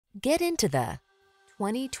Get into the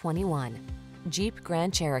 2021 Jeep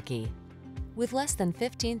Grand Cherokee. With less than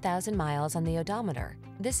 15,000 miles on the odometer,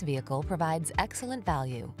 this vehicle provides excellent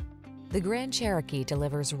value. The Grand Cherokee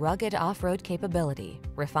delivers rugged off-road capability,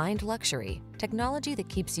 refined luxury, technology that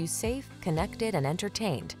keeps you safe, connected, and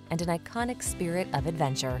entertained, and an iconic spirit of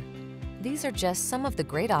adventure. These are just some of the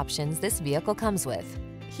great options this vehicle comes with: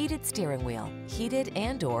 heated steering wheel, heated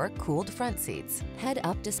and/or cooled front seats,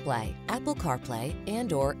 head-up display, Apple CarPlay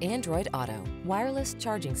and/or Android Auto, wireless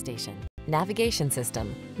charging station, navigation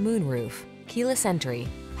system, moonroof, keyless entry,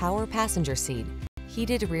 power passenger seat,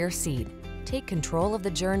 heated rear seat. Take control of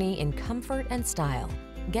the journey in comfort and style.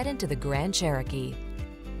 Get into the Grand Cherokee.